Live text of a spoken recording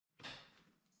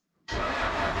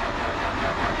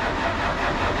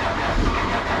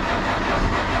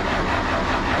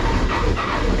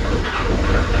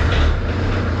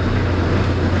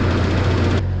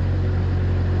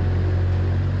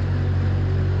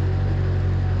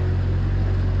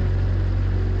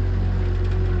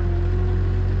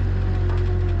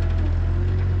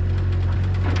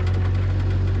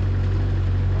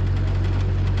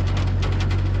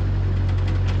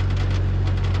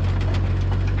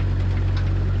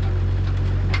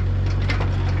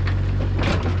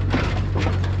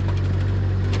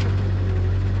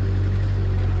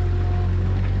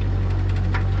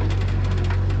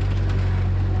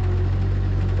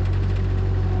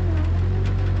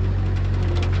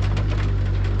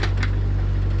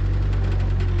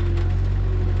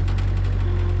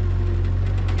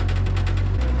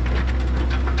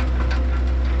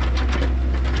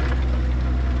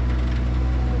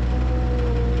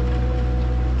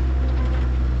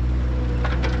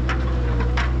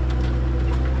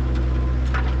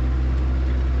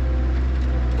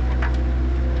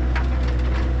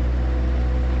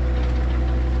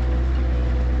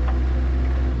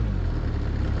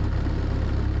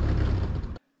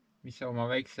mis sa oma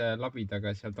väikse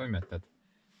labidaga seal toimetad?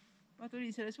 Ma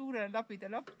tulin selle suurele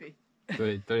labidele appi.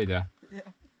 Tulid jah?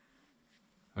 Jah.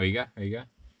 Õige, õige.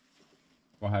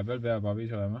 Vahepeal peab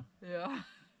abis olema. Jah.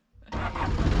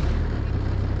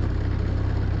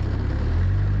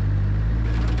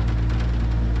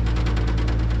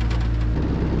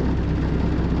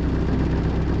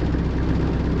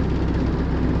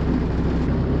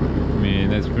 Man,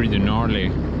 that's pretty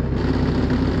gnarly.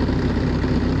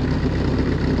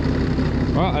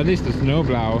 Well, at least the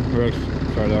snowplow works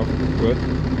sort of good.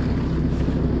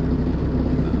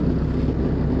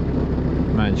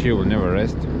 Man, she will never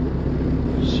rest.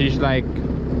 She's like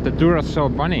the Duracell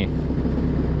bunny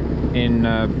in,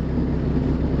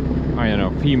 I don't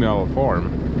know, female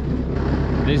form.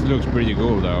 This looks pretty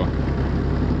cool though.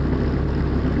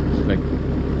 It's like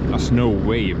a snow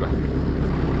wave.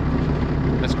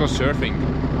 Let's go surfing.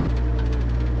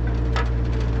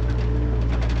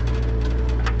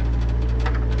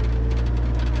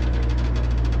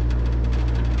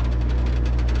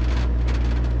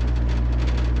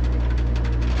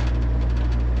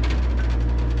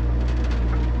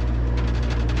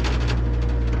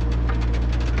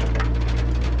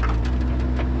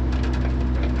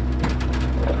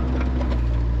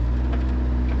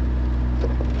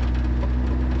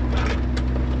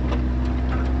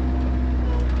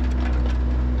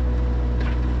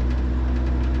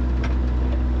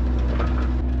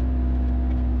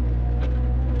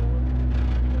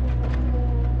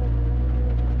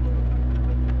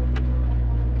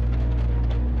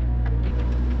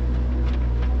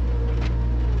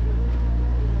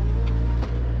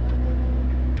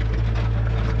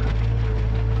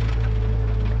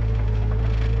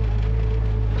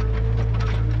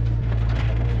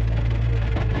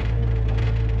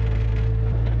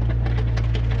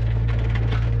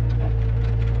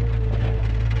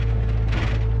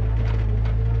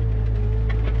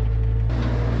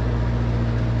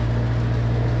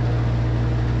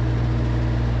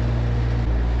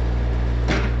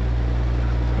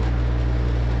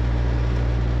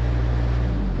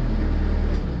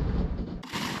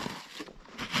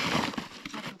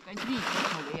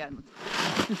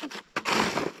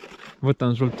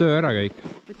 Võtan sul töö ära kõik.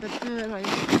 Võtad töö ära ja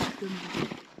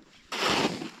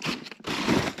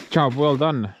Job well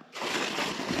done.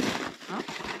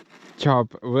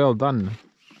 Job well done.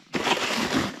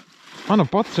 Anna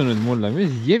patsu nüüd mulle,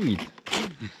 mis jevid?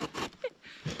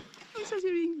 Ma saa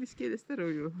siin inglise keelest aru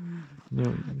ju.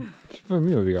 No, see pole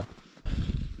minu viga.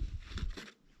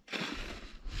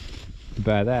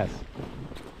 Badass.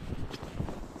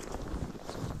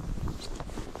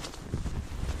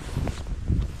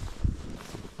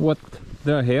 What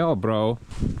the hell, bro?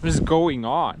 What is going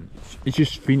on? It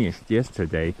just finished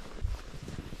yesterday.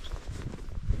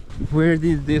 Where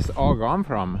did this all come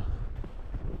from?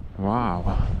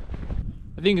 Wow.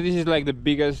 I think this is like the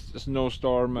biggest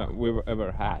snowstorm we've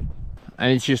ever had.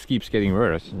 And it just keeps getting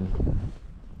worse.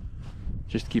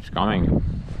 Just keeps coming.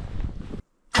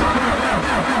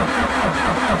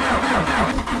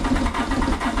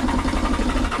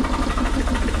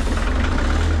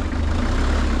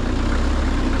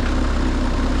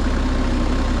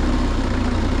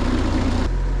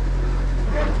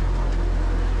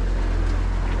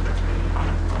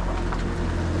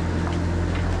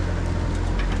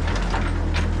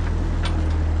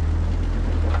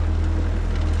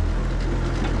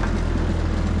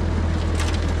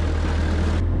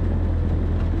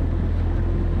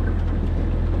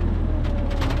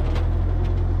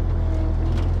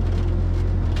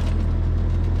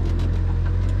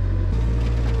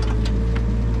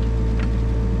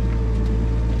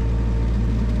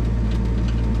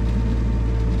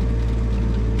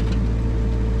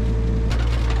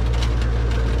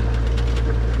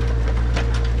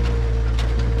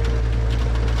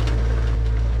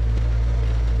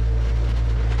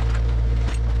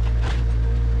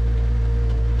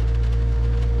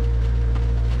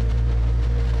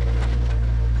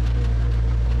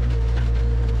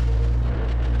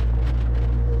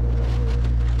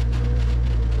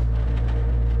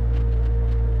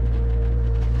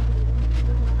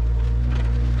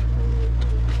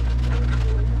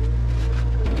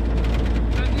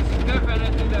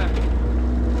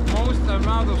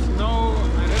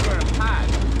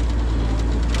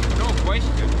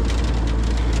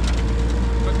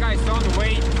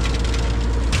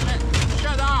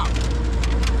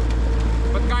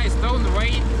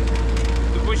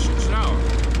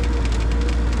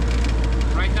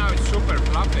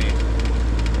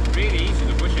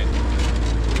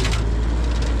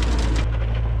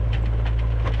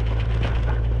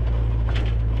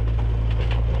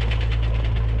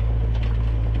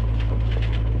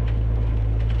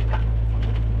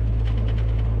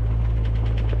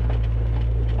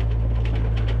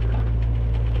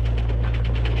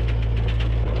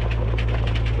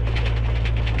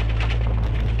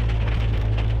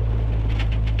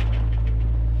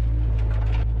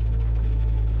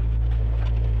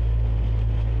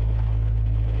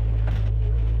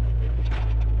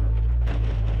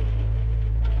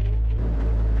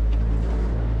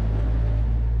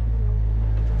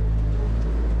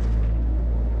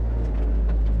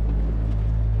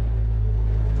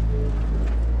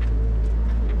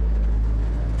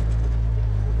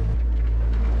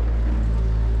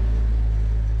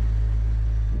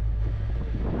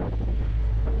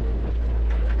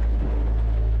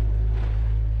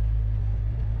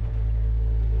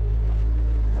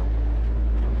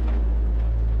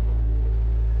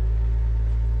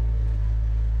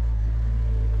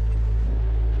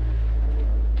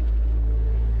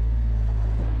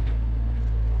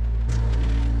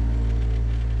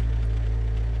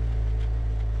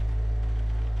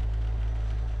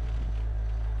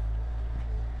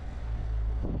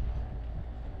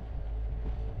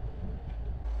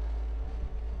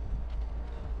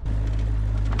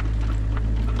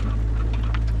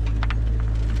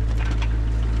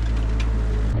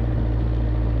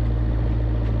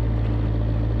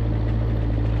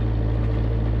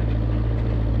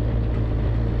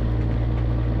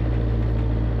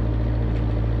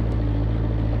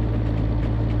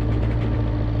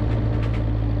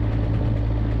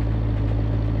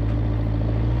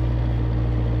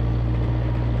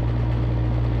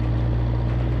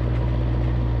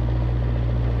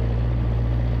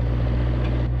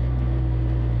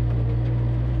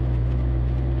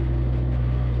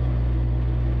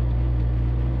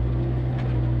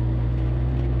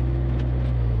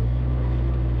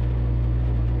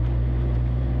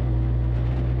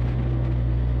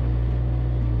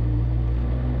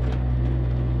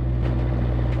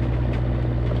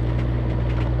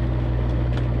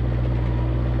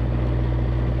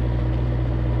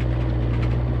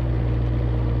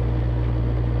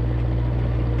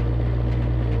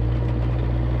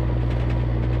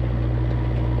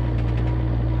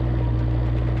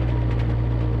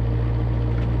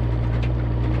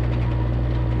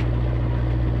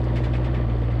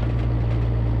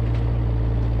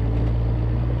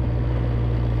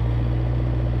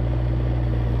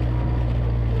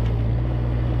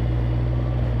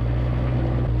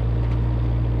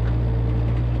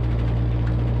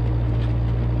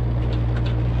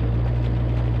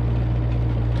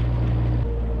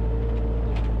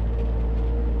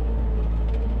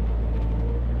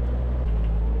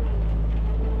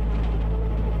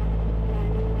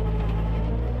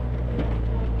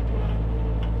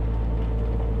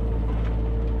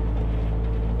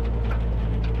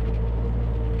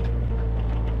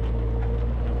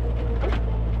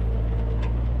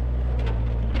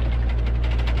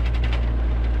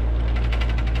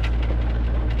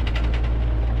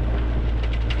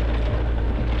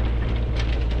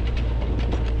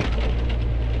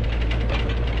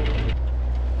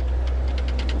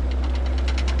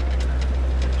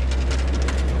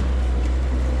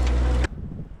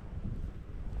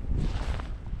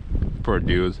 effort,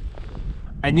 dude.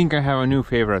 I think I have a new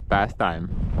favorite pastime.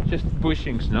 Just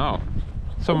pushing snow.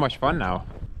 So much fun now.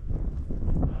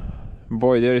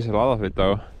 Boy, there is a lot of it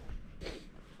though.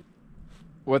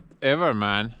 Whatever,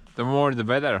 man. The more the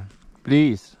better.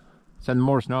 Please, send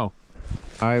more snow.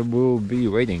 I will be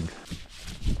waiting.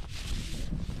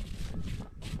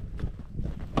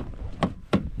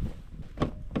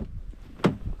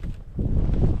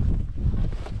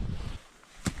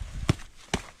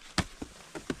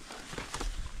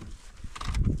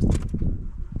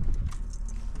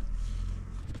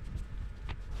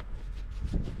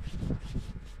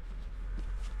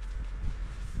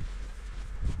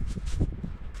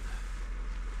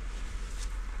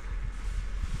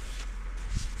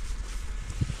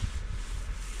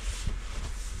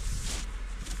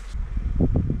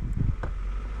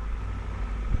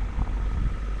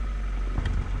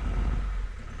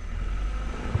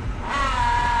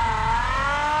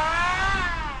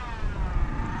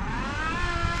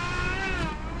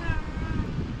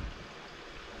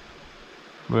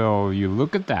 Well, you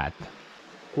look at that.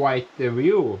 Quite the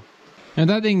view. And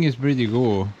that thing is pretty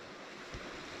cool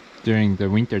during the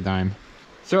winter time.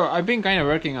 So I've been kind of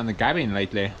working on the cabin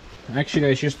lately. Actually,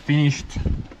 I just finished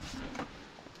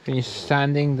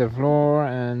sanding the floor,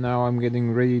 and now I'm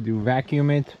getting ready to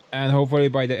vacuum it. And hopefully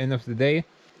by the end of the day,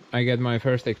 I get my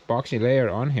first epoxy layer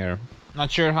on here. Not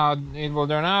sure how it will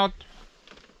turn out.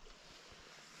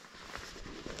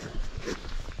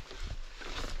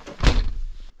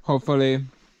 Hopefully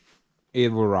it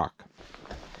will rock.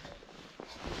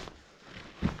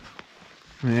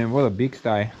 Man, what a big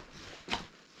sty.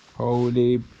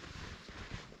 Holy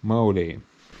moly.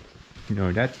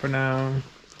 Ignore that for now.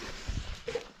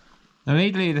 Now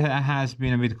lately it has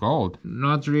been a bit cold.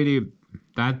 Not really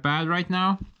that bad right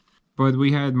now, but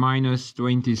we had minus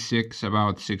 26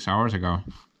 about 6 hours ago.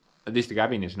 At least the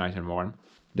cabin is nice and warm.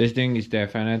 This thing is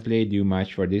definitely too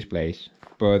much for this place,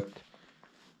 but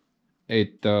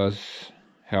it does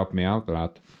help me out a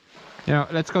lot. You know,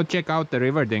 let's go check out the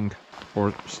river thing,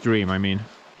 or stream, I mean.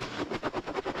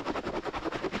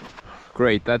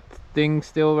 Great, that thing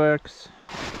still works.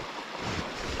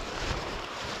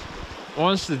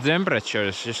 Once the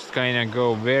temperatures just kind of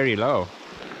go very low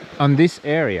on this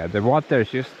area, the water is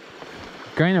just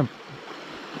kind of,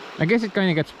 I guess it kind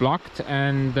of gets blocked,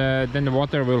 and then the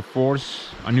water will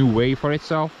force a new way for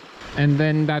itself, and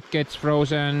then that gets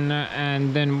frozen,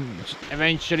 and then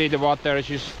eventually the water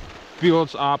just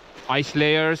builds up ice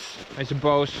layers, I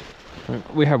suppose.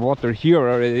 We have water here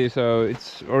already, so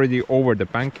it's already over the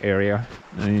bank area.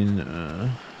 I mean,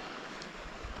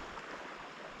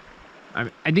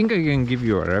 I think I can give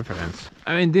you a reference.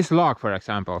 I mean, this log, for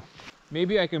example.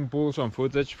 Maybe I can pull some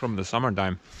footage from the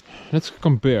summertime. Let's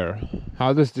compare.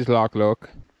 How does this log look?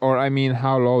 Or I mean,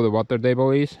 how low the water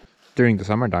table is during the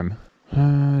summertime.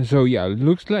 So yeah, it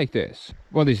looks like this.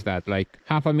 What is that, like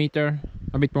half a meter?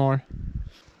 A bit more?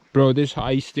 Bro, this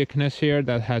ice thickness here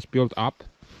that has built up,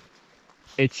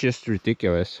 it's just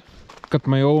ridiculous. Got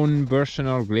my own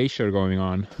personal glacier going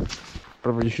on.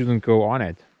 Probably shouldn't go on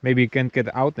it. Maybe it can't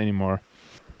get out anymore.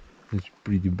 It's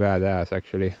pretty badass,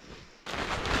 actually.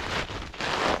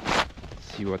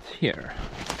 Let's see what's here.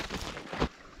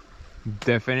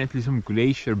 Definitely some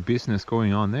glacier business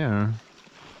going on there.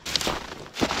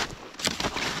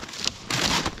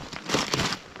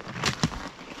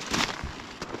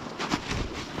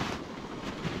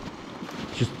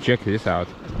 Just check this out.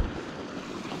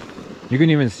 You can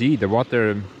even see the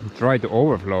water try to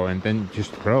overflow and then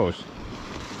just froze.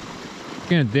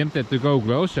 Kind of tempted to go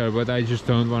closer, but I just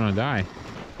don't want to die.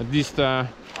 At least not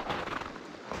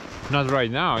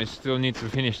right now. I still need to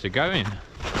finish the cabin.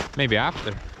 Maybe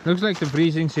after. Looks like the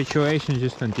freezing situation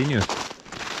just continues.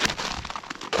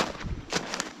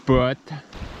 But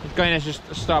it kind of just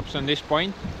stops on this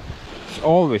point. It's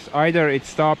always either it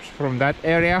stops from that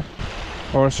area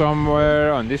or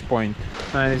somewhere on this point.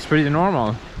 And it's pretty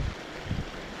normal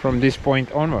from this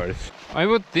point onwards. I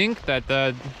would think that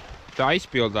the ice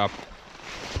buildup,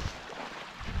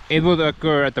 it would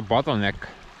occur at the bottleneck,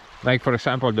 like for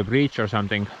example the breach or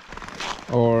something,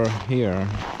 or here.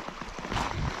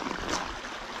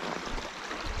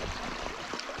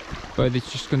 But it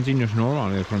just continues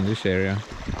normally from this area.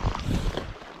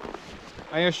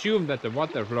 I assume that the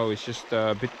water flow is just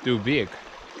a bit too big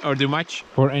or too much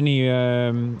for any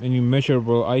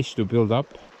measurable ice to build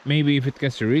up. Maybe if it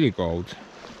gets really cold.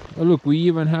 Oh look, we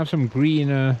even have some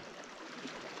green,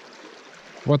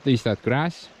 what is that,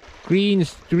 grass? Green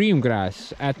stream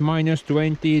grass at minus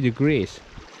 20 degrees.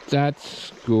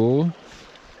 That's cool,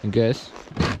 I guess.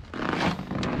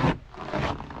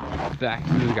 Back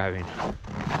to the cabin.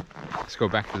 Let's go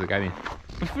back to the cabin.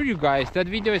 But for you guys, that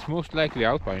video is most likely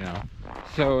out by now.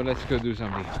 So let's go do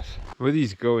something else. What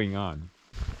is going on?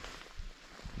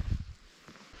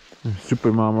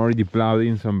 Supermom already plowed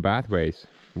in some pathways.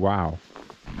 Wow.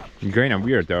 It's kinda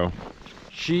weird though.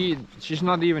 She's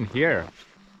not even here.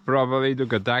 Probably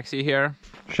took a taxi here,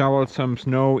 shoveled some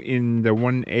snow in the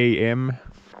 1 AM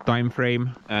time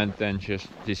frame, and then just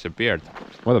disappeared.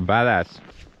 What a badass.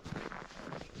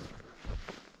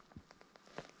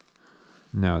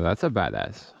 No, that's a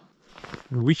badass.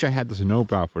 I wish I had the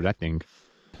snowplow for that thing.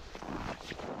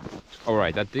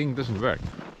 Alright, that thing doesn't work.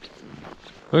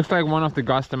 Looks like one of the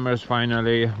customers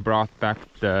finally brought back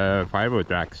the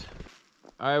firewood racks.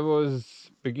 I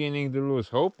was beginning to lose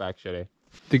hope actually.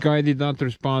 The guy did not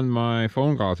respond my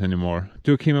phone calls anymore.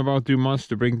 Took him about 2 months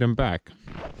to bring them back.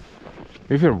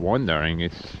 If you're wondering,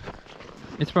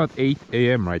 it's about 8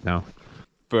 AM right now.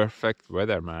 Perfect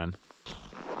weather, man.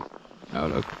 Oh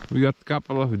look, we got a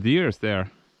couple of deers there.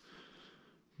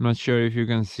 Not sure if you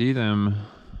can see them.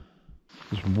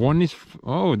 There's one is...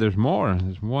 oh, there's more.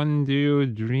 There's 1,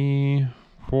 2, 3,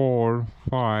 4,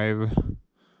 5.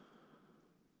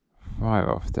 5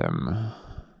 of them.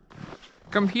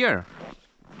 Come here.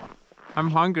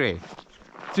 I'm hungry.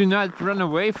 Do not run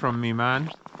away from me,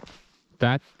 man.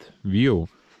 That view.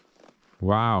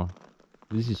 Wow.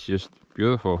 This is just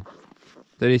beautiful.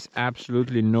 There is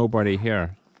absolutely nobody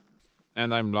here.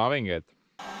 And I'm loving it.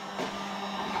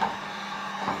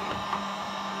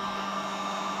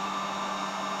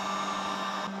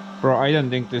 Bro, I don't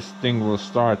think this thing will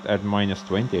start at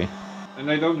 -20.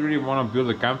 And I don't really want to build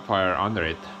a campfire under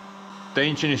it. The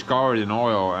engine is covered in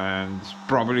oil and it's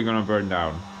probably gonna burn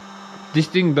down. This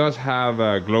thing does have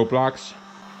glow plugs,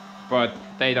 but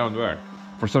they don't work.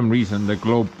 For some reason the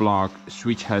glow plug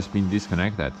switch has been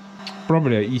disconnected.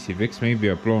 Probably an easy fix, maybe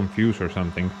a blown fuse or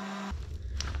something.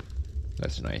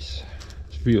 That's nice.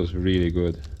 It feels really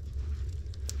good.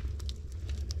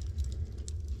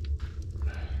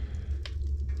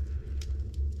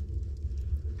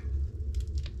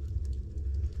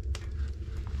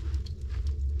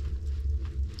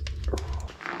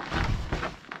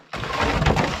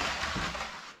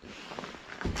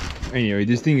 Anyway,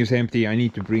 this thing is empty. I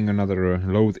need to bring another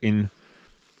load in.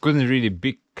 Couldn't really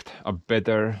pick a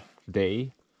better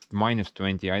day.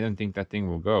 -20. I don't think that thing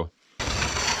will go.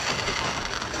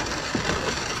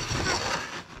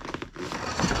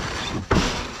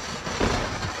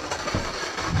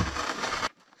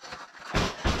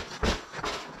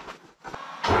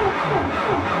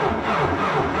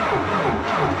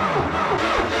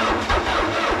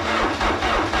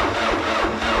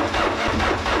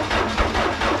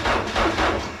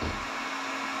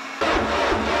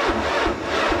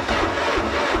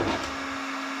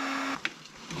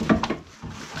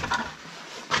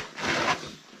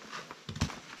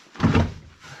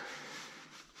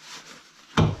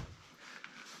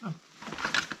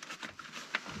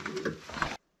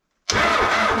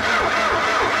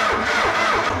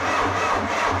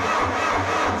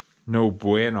 No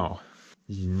bueno.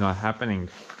 This is not happening.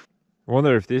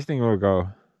 Wonder if this thing will go.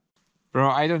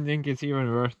 Bro, I don't think it's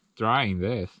even worth trying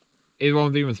this. It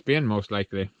won't even spin most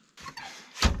likely.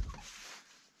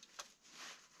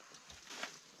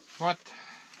 What?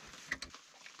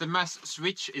 The mass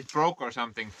switch, it broke or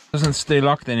something. Doesn't stay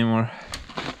locked anymore.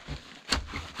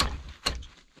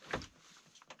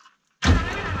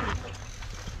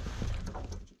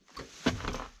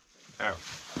 Oh.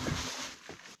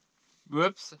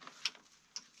 Whoops.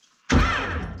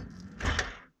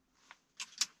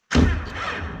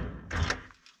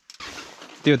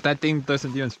 Dude, that thing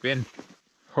doesn't even spin.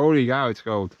 Holy cow, it's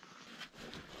cold.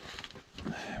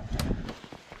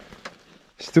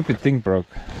 Stupid thing broke.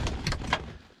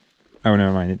 Oh,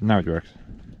 never mind. Now it works.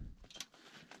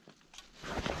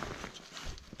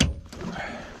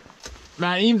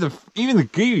 Man, even the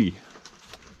key.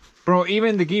 Bro,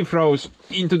 even the key froze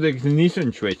into the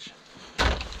ignition switch.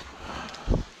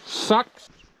 Sucks.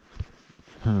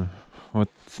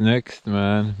 What's next,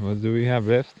 man? What do we have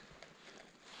left?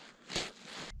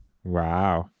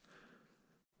 Wow,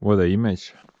 what an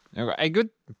image. I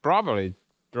could probably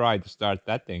try to start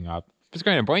that thing up. It's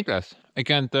kind of pointless. I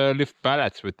can't lift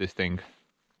pallets with this thing,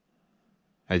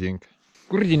 I think.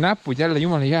 Kuradi näpud jälle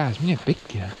jumala jääs, mine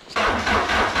pekki.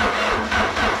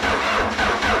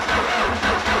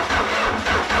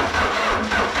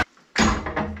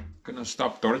 Gonna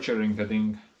stop torturing the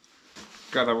thing.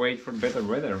 Gotta wait for better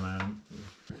weather, man.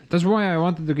 That's why I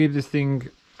wanted to keep this thing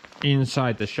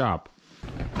inside the shop.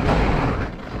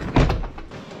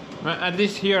 At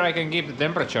least here I can keep the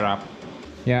temperature up.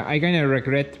 Yeah, I kinda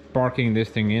regret parking this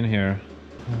thing in here.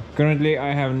 Currently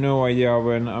I have no idea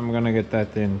when I'm gonna get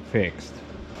that thing fixed.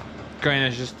 Kind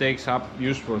of just takes up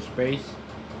useful space.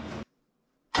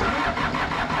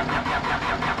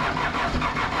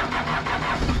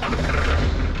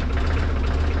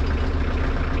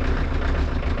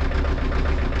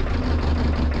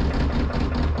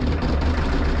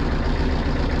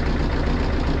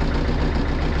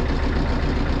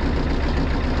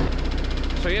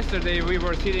 So yesterday we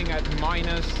were sitting at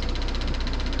minus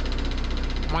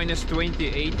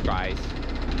 28, guys.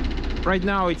 Right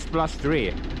now it's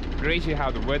 +3. Crazy how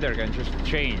the weather can just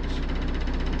change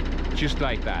just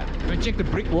like that. When check the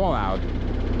brick wall out,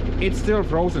 it's still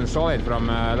frozen solid from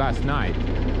last night.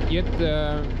 Yet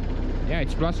yeah,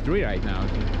 it's +3 right now.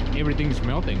 Everything's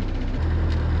melting.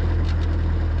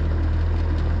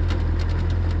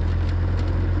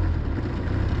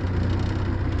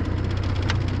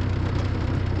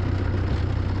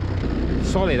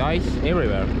 Solid ice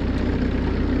everywhere.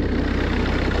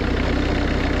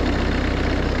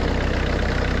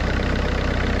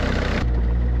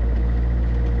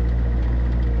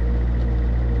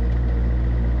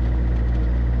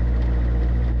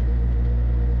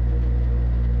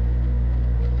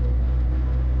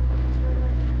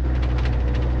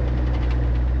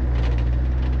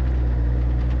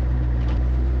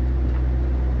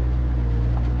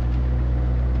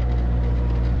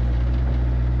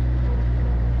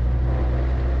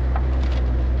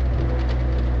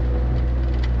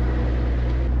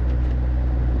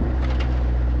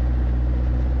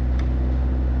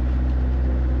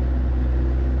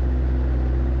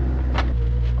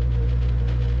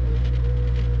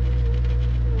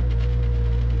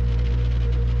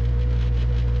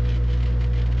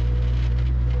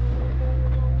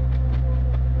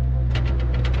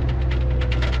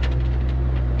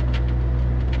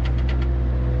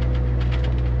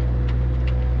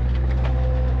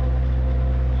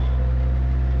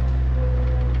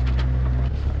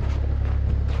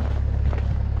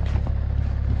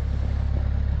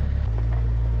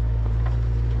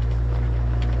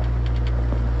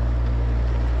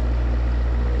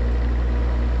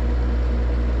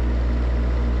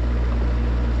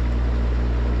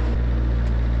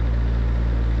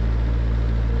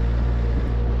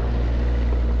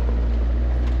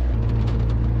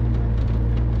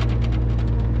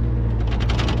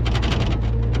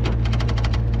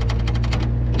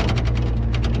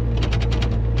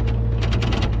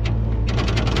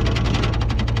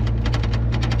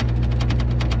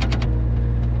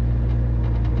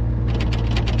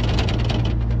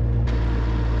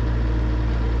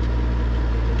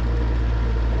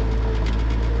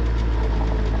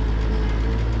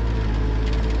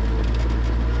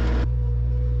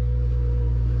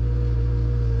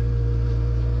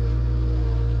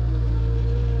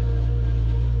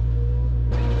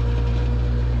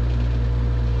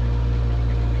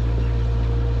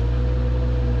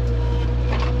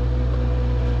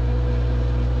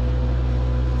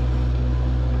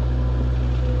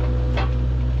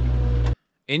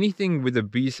 Anything with a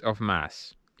piece of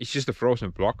mass, it's just a frozen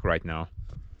block right now.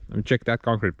 Let me check that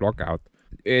concrete block out.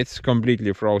 It's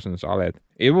completely frozen solid.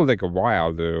 It will take a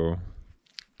while to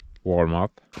warm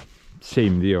up.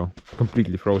 Same deal,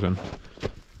 completely frozen.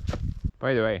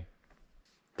 By the way,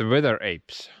 the weather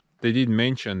apes, they did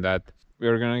mention that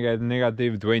we're gonna get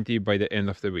 -20 by the end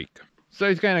of the week. So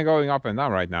it's kind of going up and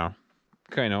down right now,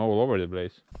 kind of all over the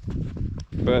place.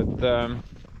 But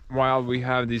while we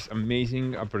have this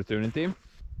amazing opportunity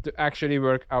to actually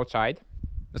work outside,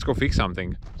 let's go fix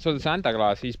something. So the Santa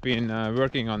Claus, he's been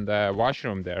working on the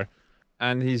washroom there,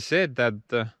 and he said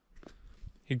that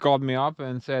he called me up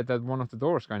and said that one of the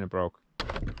doors kind of broke.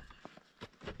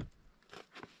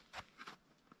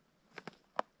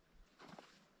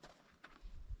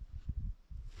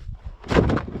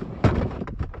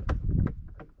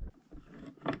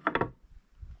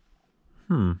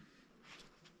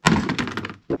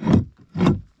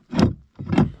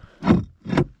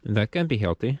 That can be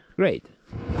healthy. Great.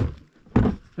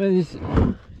 But this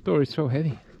door is so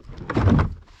heavy.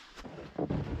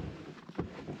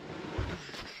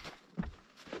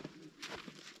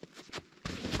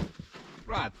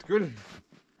 Right, good.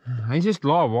 I just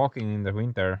love walking in the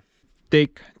winter.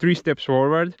 Take 3 steps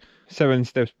forward, 7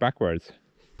 steps backwards.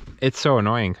 It's so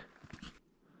annoying.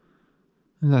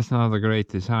 That's not a great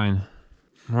design.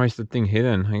 Why is the thing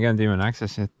hidden? I can't even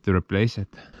access it to replace it.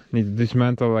 Need to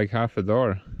dismantle like half a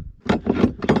door.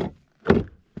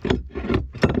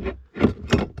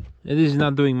 It is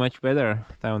not doing much better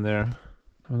down there.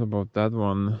 What about that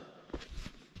one?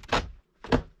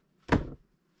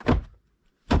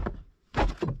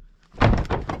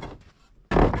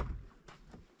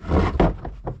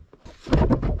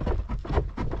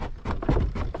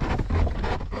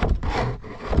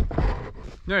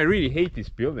 No, I really hate this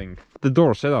building. The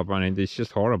door setup on it is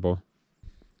just horrible.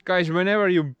 Guys, whenever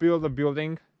you build a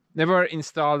building, never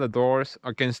install the doors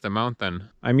against the mountain.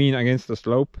 I mean against the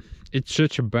slope. It's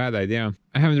such a bad idea.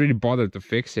 I haven't really bothered to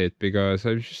fix it because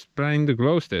I'm just planning to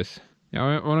close this. Yeah,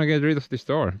 I want to get rid of this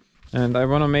door. And I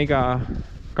want to make a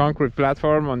concrete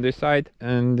platform on this side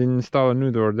and install a new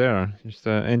door there. Just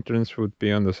the entrance would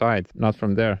be on the side, not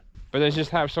from there. But I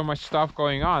just have so much stuff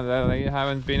going on that I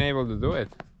haven't been able to do it.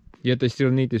 Yet I still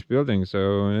need this building,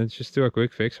 so let's just do a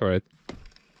quick fix for it.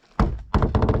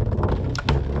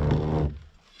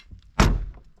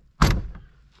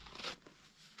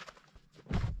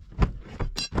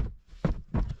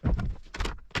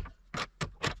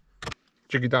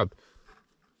 Check it out.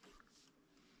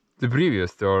 The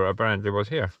previous door apparently was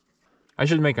here. I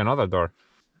should make another door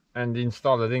and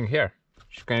install the thing here.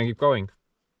 Just kind of keep going.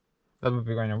 That would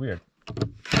be kind of weird.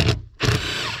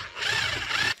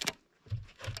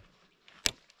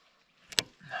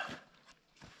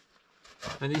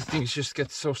 And these things just get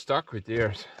so stuck with the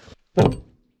ears.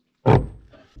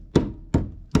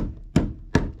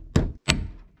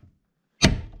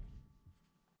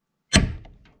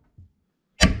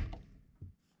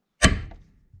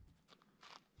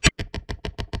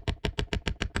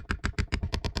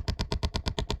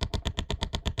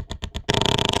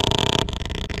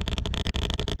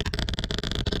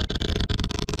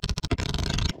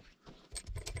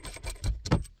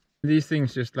 These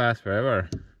things just last forever.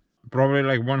 Probably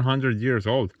like 100 years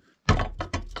old.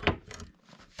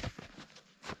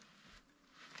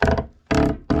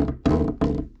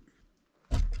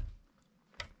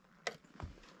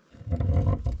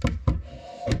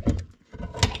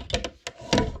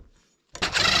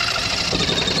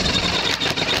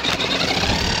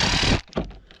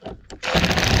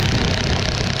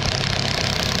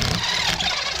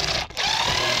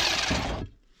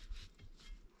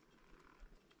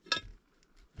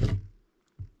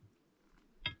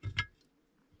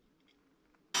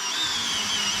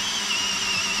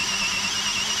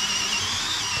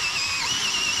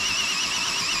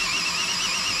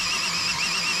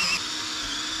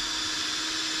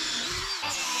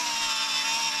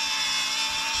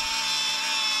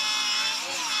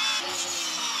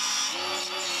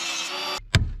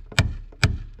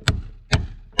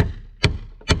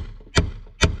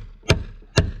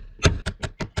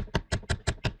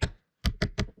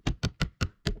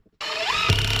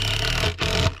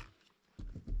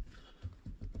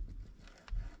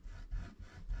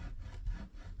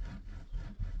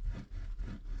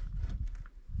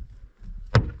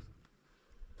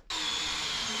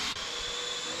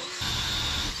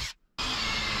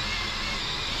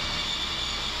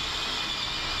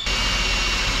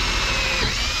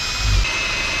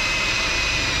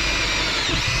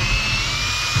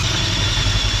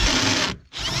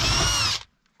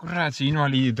 Kurat, see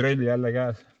invaliiditrell jälle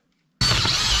käes.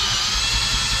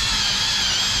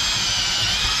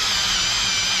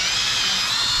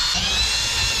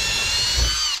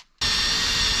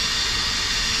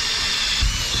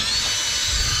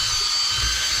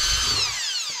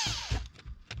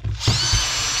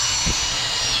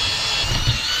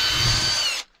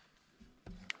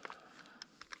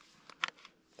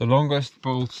 The longest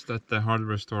bolts that the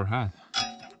hardware store had.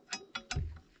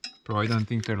 Bro, I don't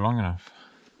think they're long enough.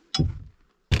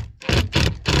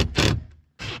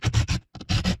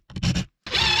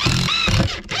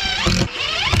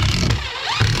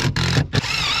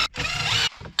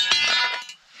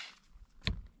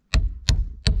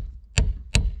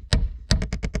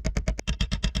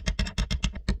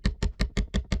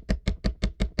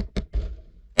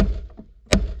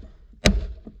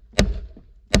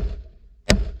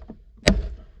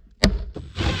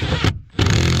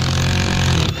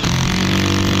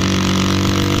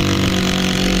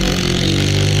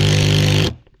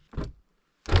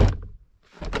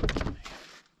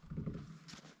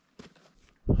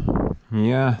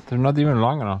 Yeah, they're not even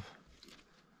long enough.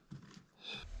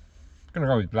 I'm gonna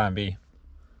go with plan B.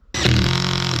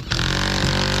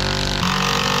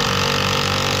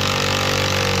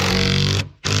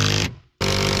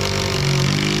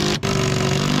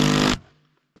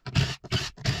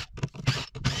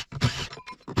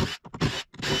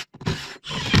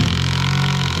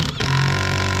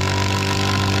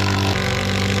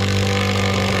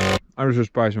 I'll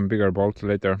just buy some bigger bolts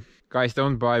later. Guys,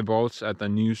 don't buy bolts at a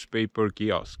newspaper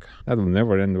kiosk. That will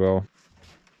never end well.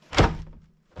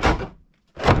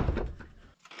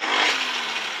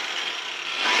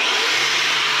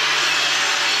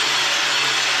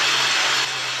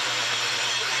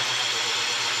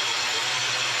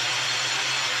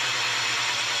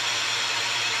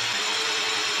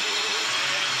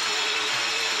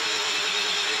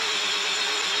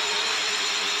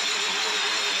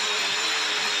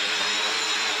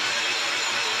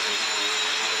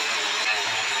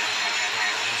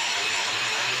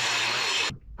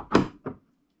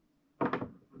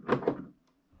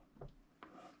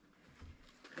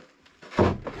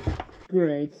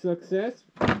 Great success.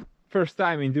 First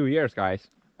time in 2 years, guys.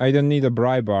 I don't need a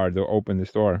pry bar to open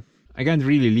this door. I can't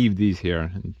really leave these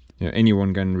here. You know,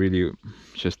 anyone can really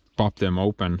just pop them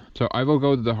open. So I will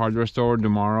go to the hardware store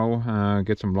tomorrow,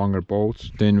 get some longer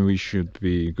bolts. Then we should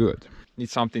be good.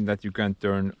 It's something that you can't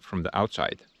turn from the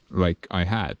outside, like I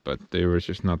had, but they were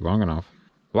just not long enough.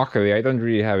 Luckily, I don't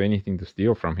really have anything to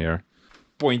steal from here.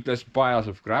 Pointless piles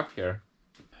of crap here.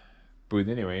 But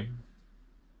anyway,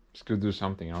 let's go do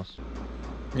something else.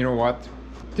 You know what?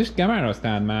 This camera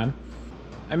stand, man.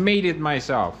 I made it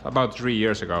myself about 3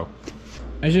 years ago.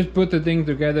 I just put the thing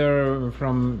together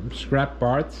from scrap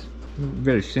parts.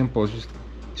 Very simple, just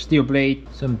steel plate,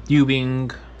 some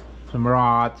tubing, some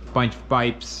rod, bunch of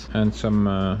pipes, and some,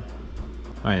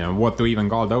 I don't know what to even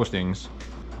call those things.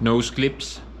 Nose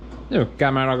clips. The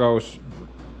camera goes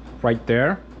right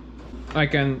there. I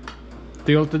can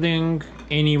tilt the thing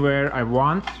anywhere I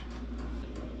want.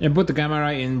 And put the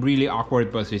camera in really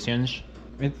awkward positions.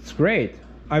 It's great.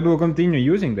 I will continue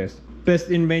using this. Best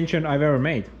invention I've ever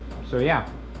made. So yeah,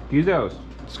 kudos.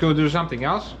 Let's go do something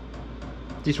else.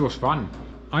 This was fun.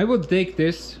 I would take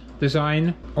this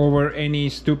design over any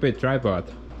stupid tripod.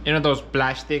 You know those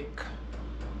plastic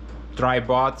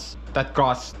tripods that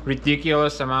cost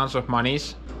ridiculous amounts of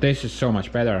monies? This is so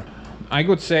much better. I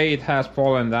could say it has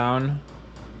fallen down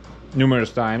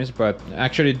numerous times, but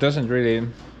actually it doesn't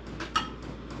really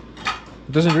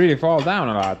fall down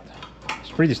a lot.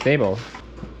 It's pretty stable.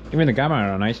 Even the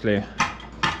camera nicely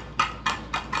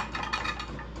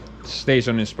stays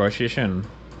on its position.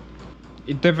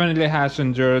 It definitely has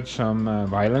endured some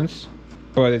violence,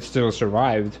 but it still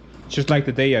survived, just like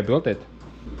the day I built it.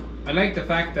 I like the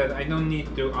fact that I don't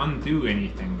need to undo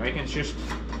anything. I can just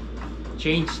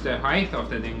change the height of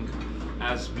the thing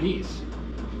as please.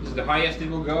 This is the highest it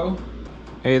will go.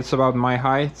 It's about my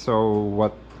height, so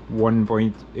what,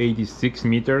 1.86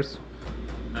 meters,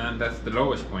 and that's the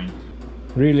lowest point.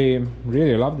 Really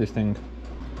love this thing.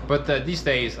 But these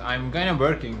days I'm kind of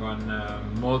working on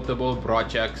multiple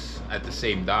projects at the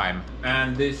same time,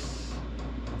 and this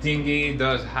thingy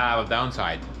does have a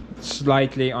downside.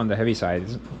 Slightly on the heavy side.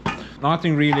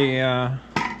 Nothing really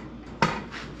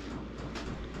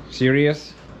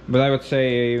serious, but I would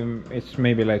say it's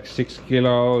maybe like 6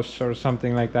 kilos or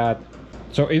something like that.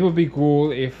 So it would be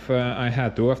cool if I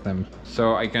had 2 of them.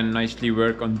 So I can nicely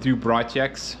work on 2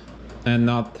 projects and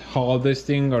not haul this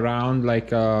thing around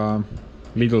like a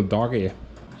little doggy.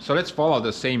 So let's follow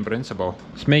the same principle.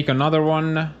 Let's make another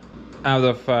one out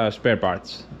of spare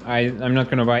parts. I'm not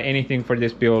gonna buy anything for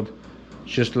this build,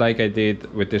 just like I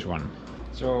did with this one.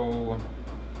 So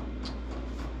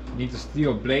need a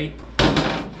steel blade.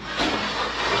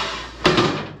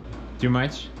 Too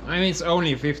much? I mean, it's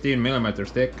only 15mm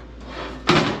thick.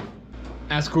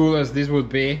 As cool as this would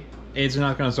be, it's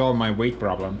not gonna solve my weight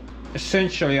problem.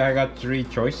 Essentially, I got 3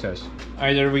 choices.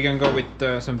 Either we can go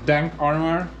with some tank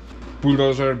armor,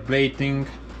 bulldozer blading,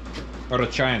 or a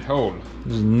giant hole.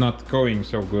 This is not going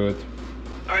so good.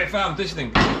 I found this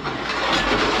thing.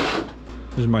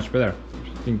 This is much better.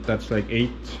 I think that's like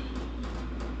 8.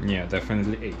 Yeah,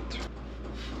 definitely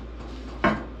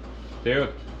 8.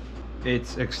 Dude,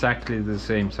 it's exactly the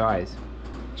same size.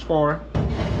 Score.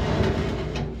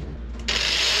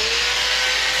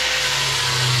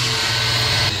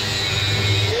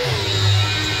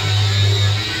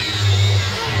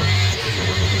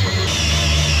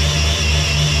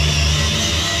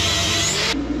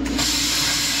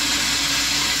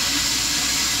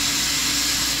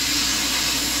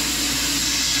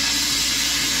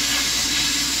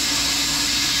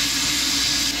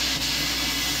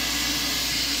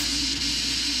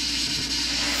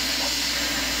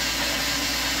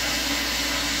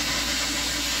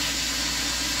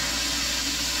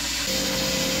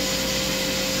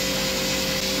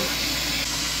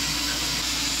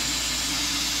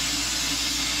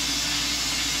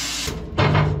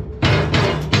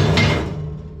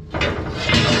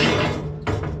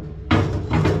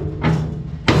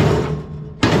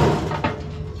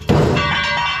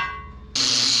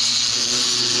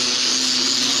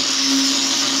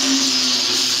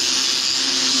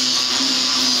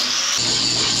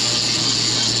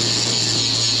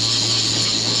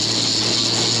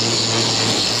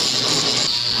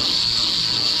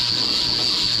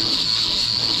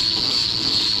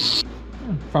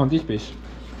 Found this piece.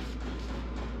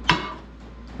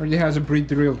 Already has a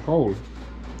pre-drilled hole.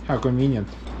 How convenient.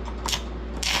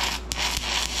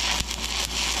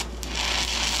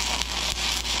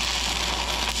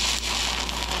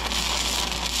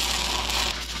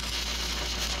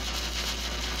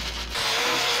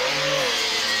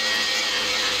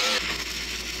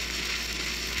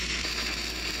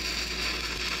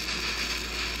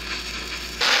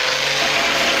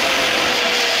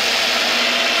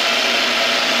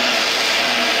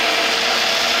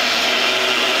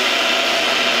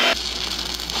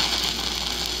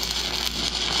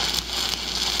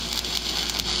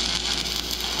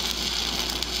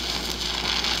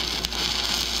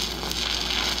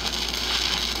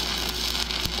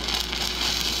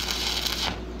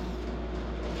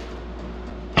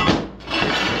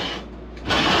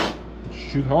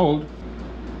 should hold.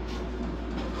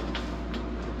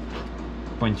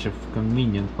 Bunch of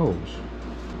convenient holes.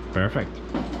 Perfect.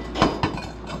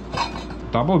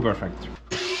 Double perfect.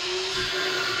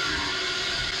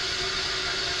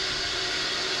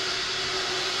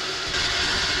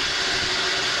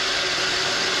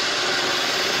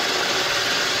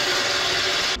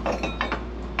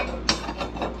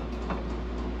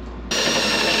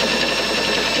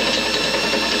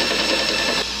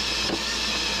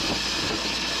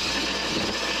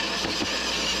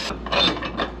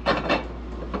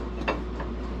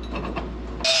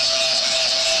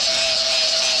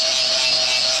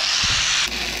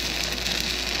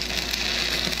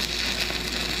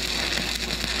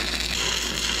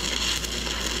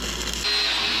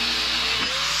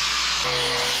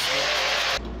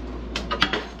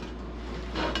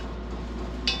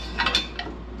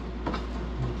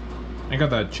 I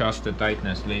gotta adjust the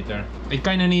tightness later. It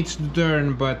kinda needs to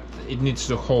turn, but it needs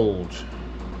to hold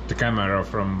the camera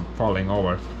from falling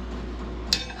over.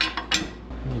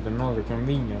 Need another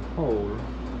convenient hole.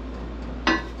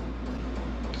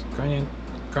 It's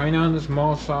kinda on the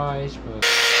small size, but...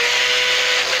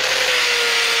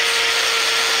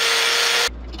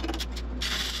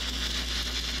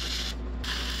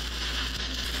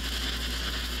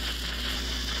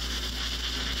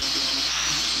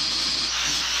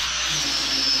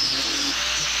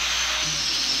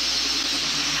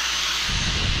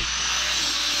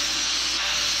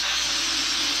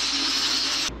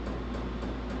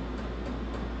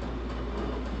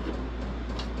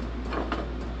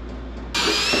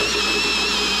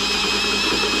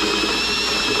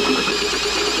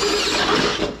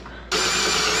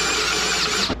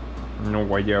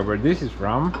 No idea where this is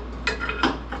from.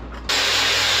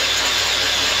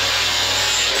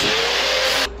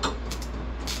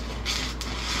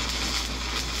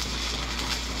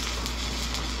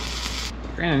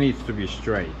 Kinda needs to be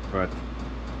straight, but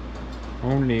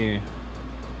only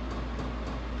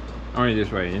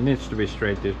this way. It needs to be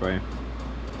straight this way.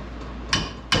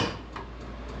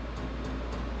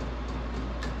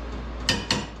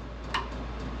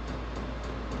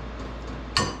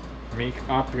 Make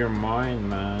up your mind,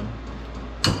 man.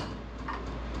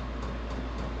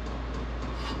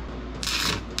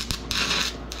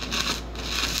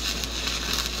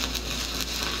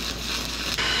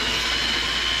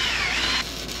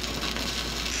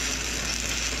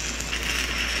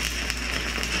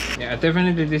 Yeah,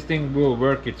 definitely this thing will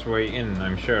work its way in,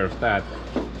 I'm sure of that.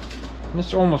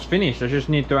 It's almost finished. I just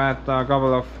need to add a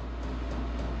couple of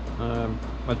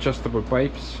adjustable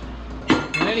pipes.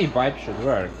 Any pipe should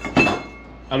work.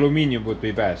 Aluminium would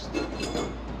be best.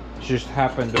 Just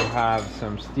happen to have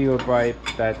some steel pipe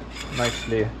that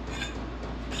nicely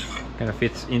kind of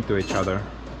fits into each other.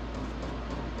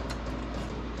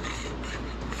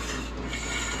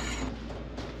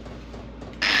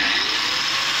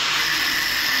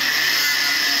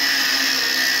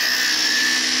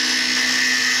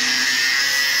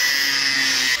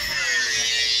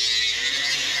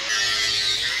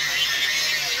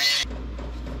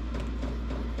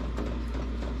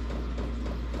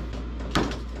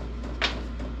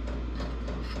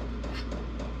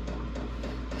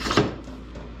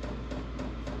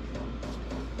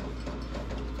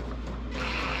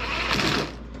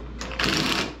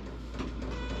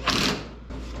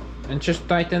 And just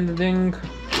tighten the thing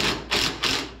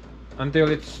until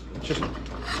it just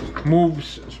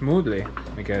moves smoothly,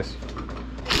 I guess.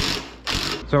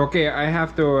 So okay, I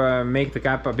have to make the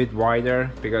cap a bit wider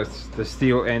because the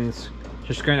steel ends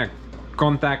just kind of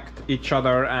contact each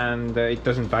other and it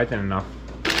doesn't tighten enough.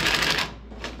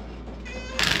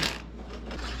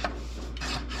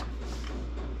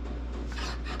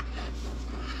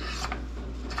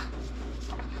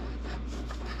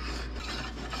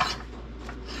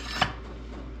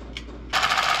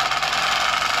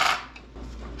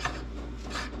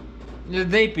 The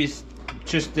tape is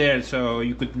just there, so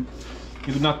you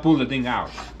could not pull the thing out,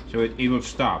 so it will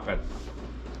stop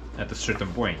at a certain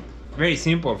point. Very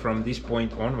simple from this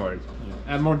point onward.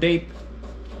 Yeah. Add more tape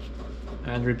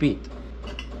and repeat.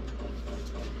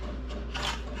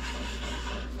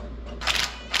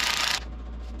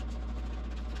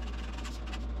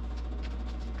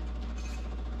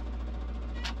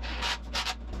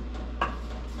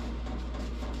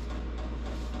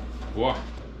 Wow.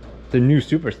 The new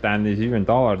super stand is even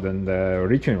taller than the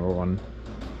original one.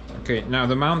 Okay, now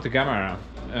to mount the camera,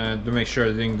 to make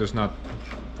sure the thing does not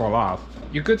fall off.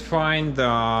 You could find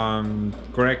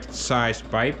correct size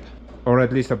pipe, or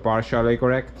at least a partially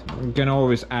correct. You can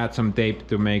always add some tape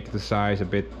to make the size a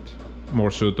bit more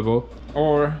suitable.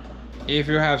 Or if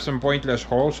you have some pointless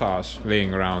hole saws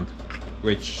laying around,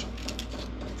 which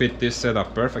fit this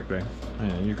setup perfectly.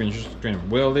 And you can just kind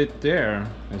of weld it there,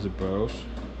 I suppose.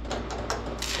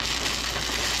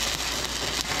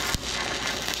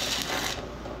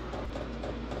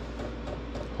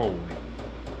 Holy.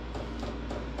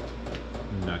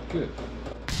 Not good.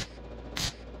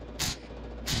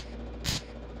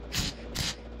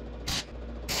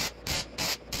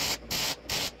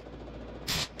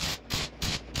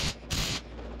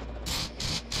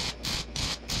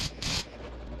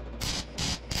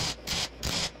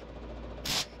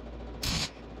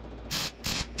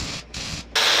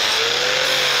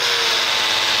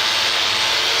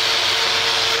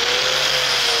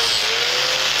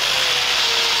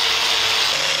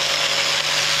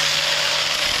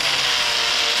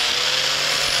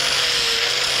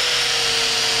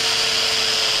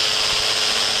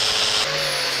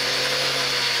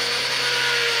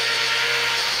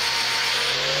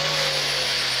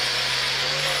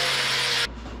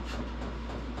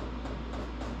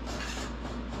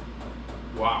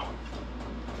 Wow.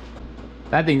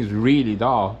 That thing's really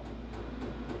dull.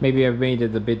 Maybe I've made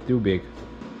it a bit too big.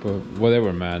 But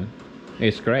whatever, man.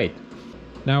 It's great.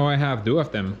 Now I have two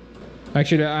of them.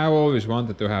 Actually, I've always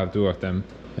wanted to have two of them.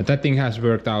 And that thing has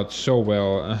worked out so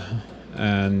well.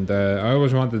 And I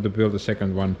always wanted to build a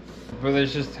second one. But I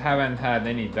just haven't had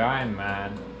any time,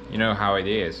 man. You know how it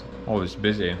is. Always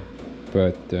busy.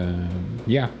 But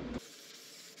yeah.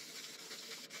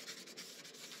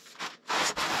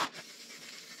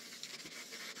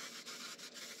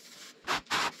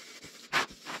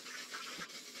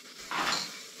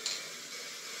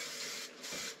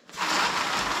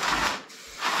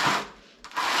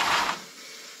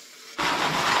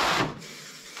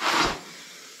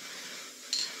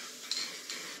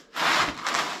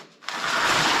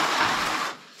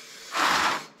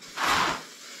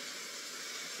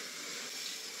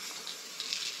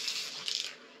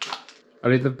 A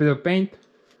little bit of paint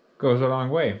goes a long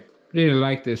way. Really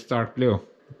like this dark blue.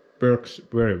 Works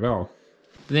very well.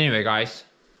 But anyway, guys,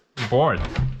 I'm bored.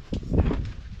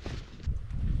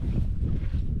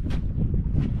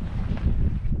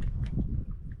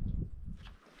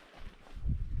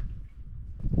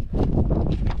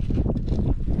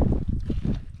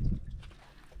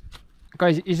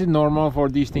 Guys, is it normal for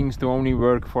these things to only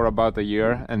work for about a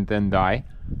year and then die?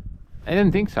 I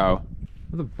didn't think so.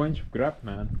 What a bunch of crap,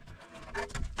 man.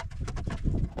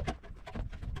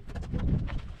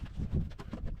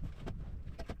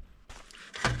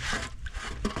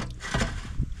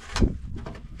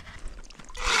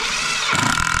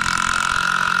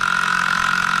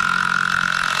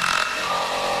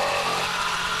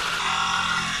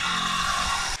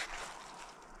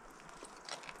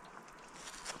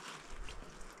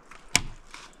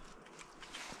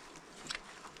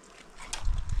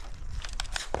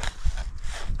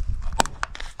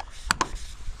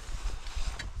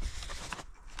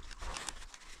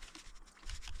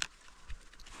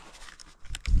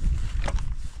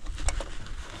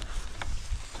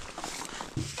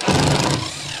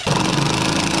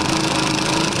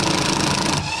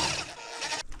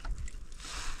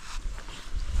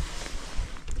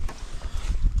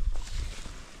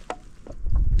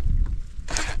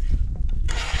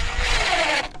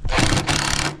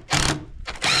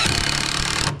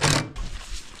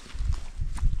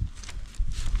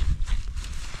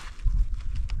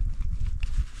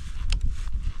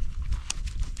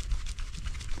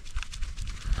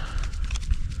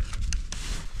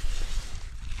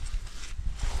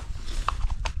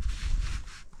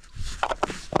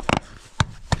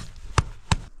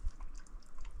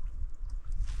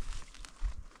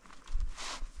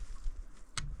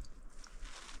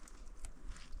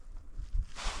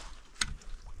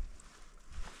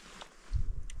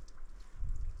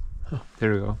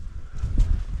 There we go.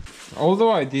 Although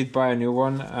I did buy a new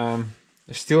one, I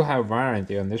still have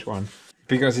warranty on this one.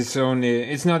 Because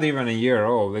it's not even a year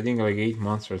old, I think like 8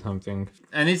 months or something.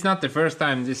 And it's not the first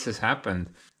time this has happened.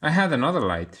 I had another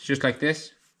light, just like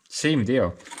this. Same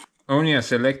deal. Only a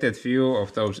selected few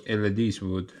of those LEDs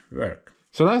would work.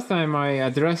 So last time I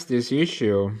addressed this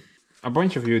issue, a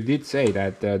bunch of you did say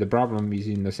that the problem is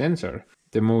in the sensor.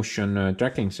 The motion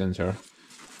tracking sensor.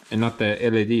 And not the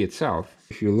LED itself.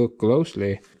 If you look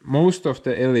closely, most of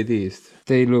the LEDs,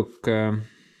 they look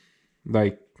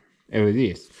like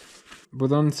LEDs.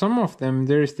 But on some of them,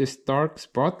 there is this dark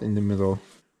spot in the middle.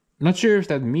 Not sure if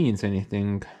that means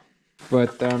anything.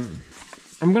 But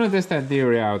I'm gonna test that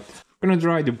theory out. I'm gonna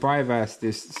try to bypass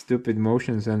this stupid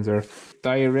motion sensor.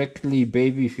 Directly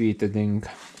baby feed the thing.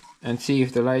 And see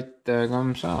if the light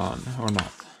comes on or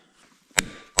not.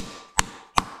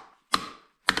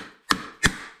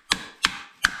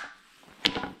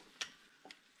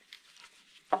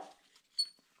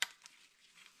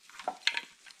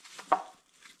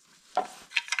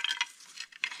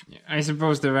 I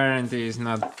suppose the warranty is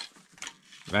not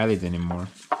valid anymore.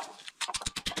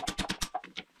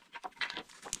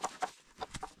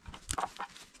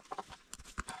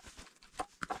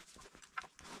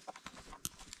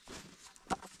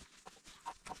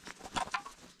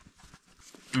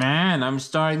 Man, I'm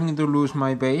starting to lose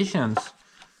my patience.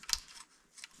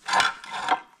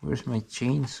 Where's my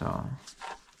chainsaw?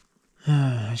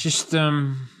 Just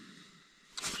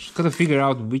gotta figure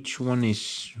out which one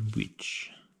is which.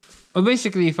 Well,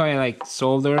 basically, if I like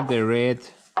solder the red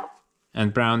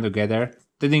and brown together,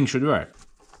 the thing should work.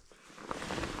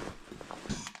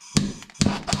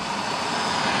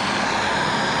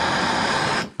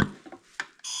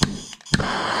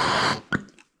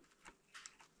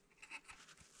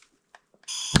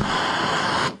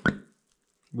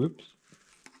 Whoops.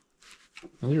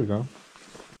 Oh, there you go.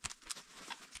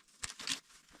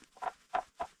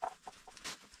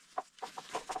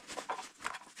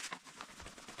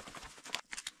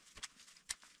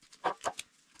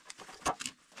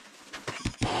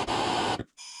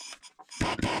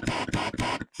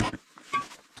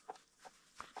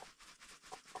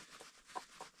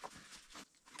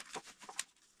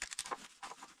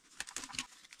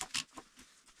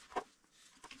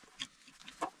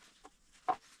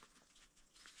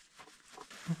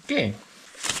 Okay.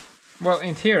 Well,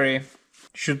 in theory,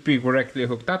 should be correctly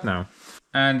hooked up now.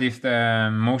 And if the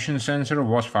motion sensor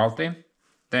was faulty,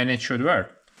 then it should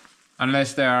work.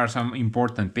 Unless there are some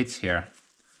important bits here,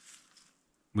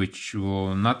 which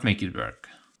will not make it work.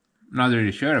 Not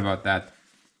really sure about that.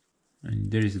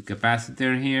 And there is a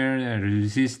capacitor here, a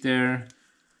resistor,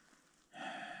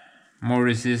 more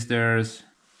resistors.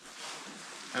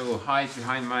 I will hide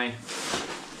behind my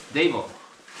table.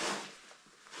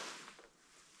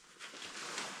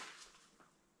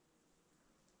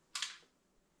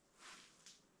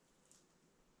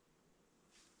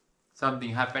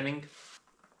 Something happening?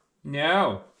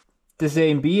 No. The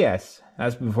same BS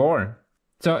as before.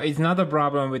 So it's not a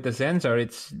problem with the sensor,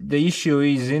 it's the issue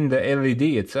is in the LED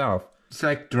itself. It's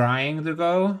like trying to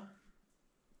go,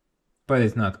 but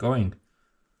it's not going.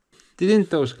 Didn't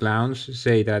those clowns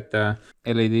say that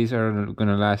LEDs are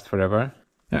gonna last forever?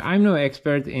 Now, I'm no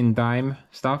expert in time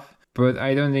stuff, but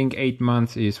I don't think 8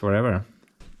 months is forever.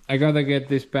 I gotta get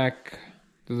this back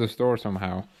to the store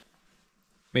somehow.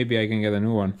 Maybe I can get a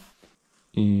new one.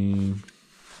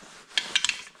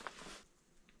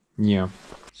 Yeah.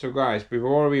 So guys,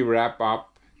 before we wrap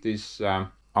up this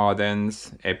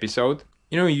Ardennes episode,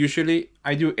 you know, usually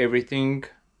I do everything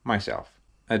myself,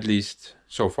 at least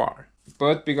so far.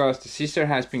 But because the sister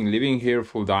has been living here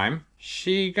full time,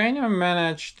 she kind of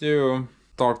managed to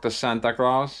talk the Santa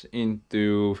Claus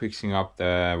into fixing up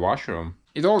the washroom.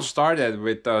 It all started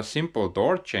with a simple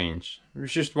door change. We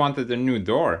just wanted a new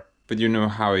door, but you know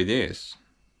how it is.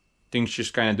 Things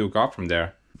just kind of took off from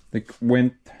there. Like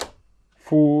went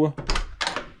full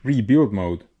rebuild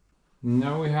mode.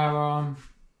 Now we have a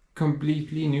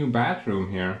completely new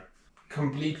bathroom here.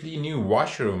 Completely new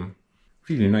washroom.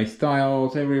 Really nice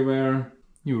tiles everywhere.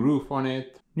 New roof on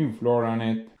it. New floor on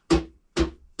it.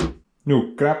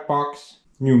 New crab box.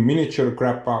 New miniature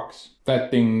crab box.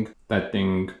 That thing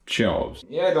shelves.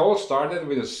 Yeah, it all started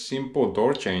with a simple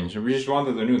door change. We just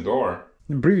wanted a new door.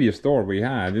 The previous door we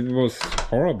had, it was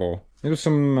horrible. It was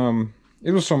some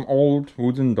old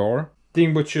wooden door.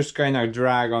 Thing would just kind of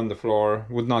drag on the floor,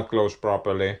 would not close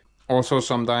properly. Also,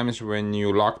 sometimes when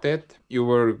you locked it, you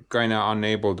were kind of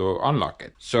unable to unlock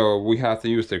it. So we had to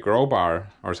use the crowbar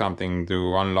or something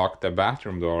to unlock the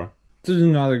bathroom door. This is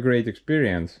not a great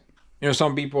experience. You know,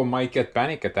 some people might get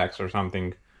panic attacks or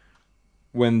something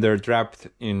when they're trapped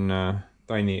in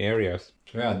tiny areas.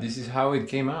 So yeah, this is how it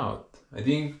came out. I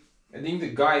think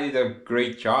the guy did a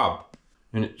great job.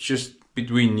 And it's just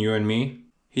between you and me,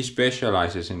 he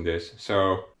specializes in this.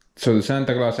 So the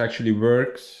Santa Claus actually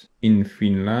works in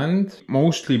Finland,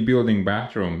 mostly building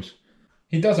bathrooms.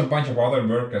 He does a bunch of other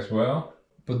work as well,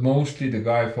 but mostly the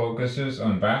guy focuses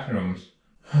on bathrooms.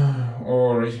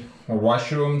 or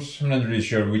washrooms, I'm not really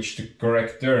sure which the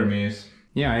correct term is.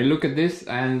 Yeah, I look at this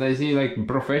and I see like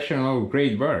professional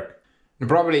great work. And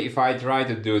probably if I try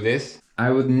to do this,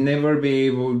 I would never be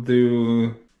able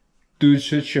to do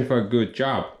such of a good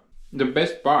job. The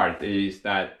best part is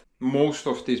that most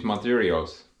of these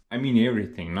materials, I mean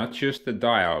everything, not just the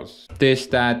dials, this,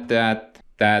 that,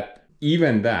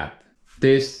 even that,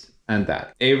 this and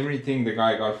that, everything the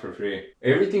guy got for free.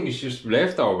 Everything is just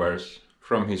leftovers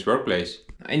from his workplace.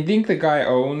 I think the guy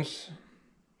owns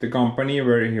the company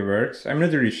where he works. I'm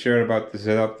not really sure about the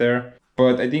setup there,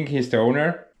 but I think he's the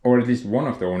owner. or at least one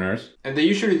of the owners. And they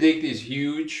usually take these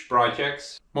huge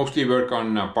projects, mostly work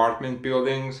on apartment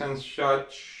buildings and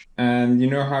such. And you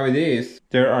know how it is,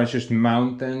 there are just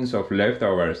mountains of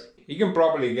leftovers. He can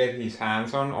probably get his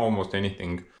hands on almost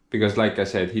anything. Because like I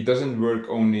said, he doesn't work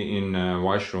only in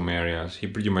washroom areas, he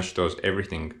pretty much does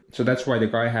everything. So that's why the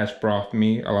guy has brought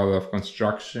me a lot of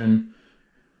construction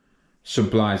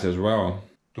supplies as well.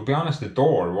 To be honest, the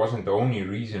door wasn't the only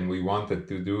reason we wanted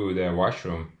to do the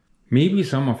washroom. Maybe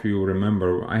some of you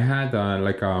remember, I had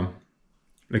like a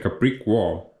brick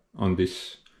wall on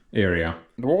this area.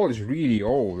 The wall is really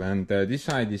old, and this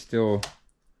side is still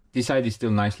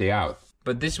nicely out.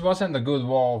 But this wasn't a good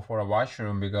wall for a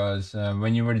washroom because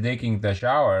when you were taking the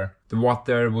shower, the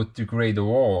water would degrade the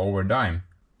wall over time.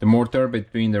 The mortar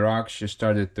between the rocks just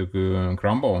started to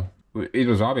crumble. It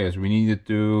was obvious we needed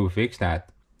to fix that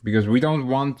because we don't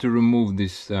want to remove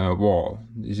this wall.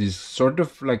 This is sort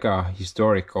of like a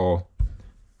historical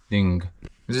thing.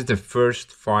 This is the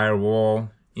first firewall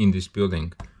in this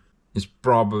building. It's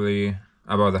probably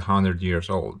about 100 years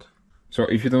old. So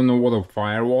if you don't know what a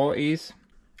firewall is,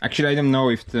 actually I don't know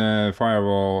if the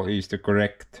firewall is the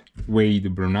correct way to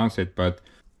pronounce it, but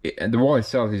the wall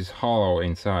itself is hollow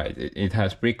inside. It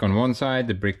has brick on one side,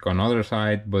 the brick on the other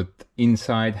side, but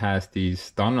inside has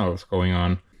these tunnels going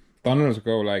on. Tunnels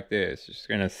go like this, just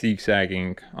kind of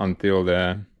zigzagging until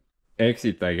the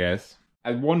exit, I guess.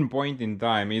 At one point in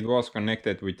time it was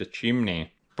connected with the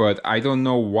chimney, but I don't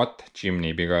know what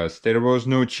chimney because there was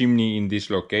no chimney in this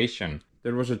location.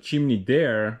 There was a chimney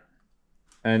there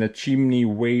and a chimney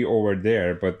way over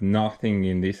there, but nothing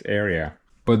in this area.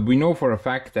 But we know for a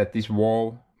fact that this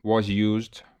wall was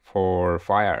used for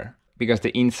fire because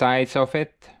the insides of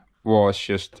it was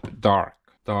just dark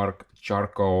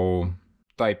charcoal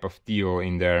type of deal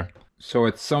in there. So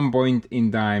at some point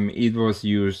in time it was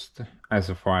used as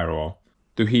a firewall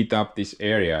to heat up this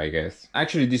area, I guess.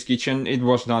 Actually this kitchen, it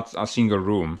was not a single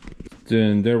room.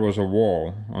 Then there was a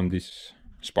wall on this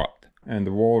spot and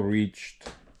the wall reached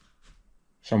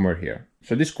somewhere here.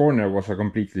 So this corner was a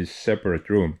completely separate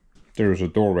room. There was a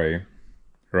doorway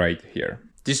right here.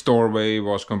 This doorway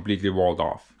was completely walled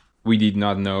off. We did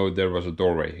not know there was a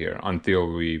doorway here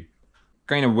until we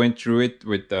kind of went through it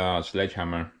with a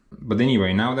sledgehammer. But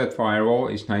anyway, now that firewall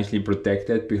is nicely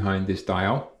protected behind this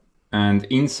tile. And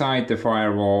inside the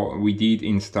firewall we did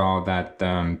install that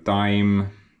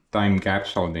time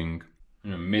capsule thing.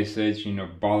 You know, message in a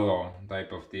bottle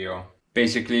type of deal.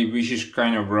 Basically we just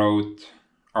kind of wrote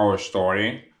our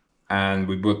story and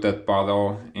we put that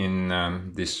bottle in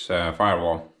this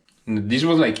firewall. This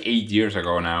was like 8 years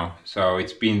ago now, so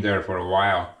it's been there for a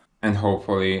while and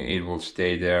hopefully it will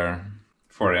stay there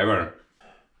forever.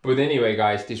 But anyway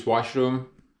guys, this washroom,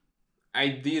 I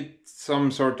did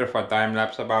some sort of a time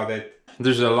lapse about it.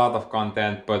 There's a lot of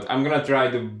content, but I'm gonna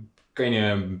try to kind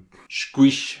of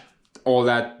squish all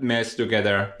that mess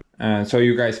together so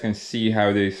you guys can see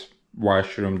how this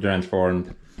washroom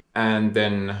transformed. And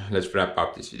then let's wrap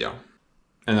up this video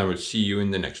and I will see you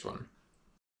in the next one.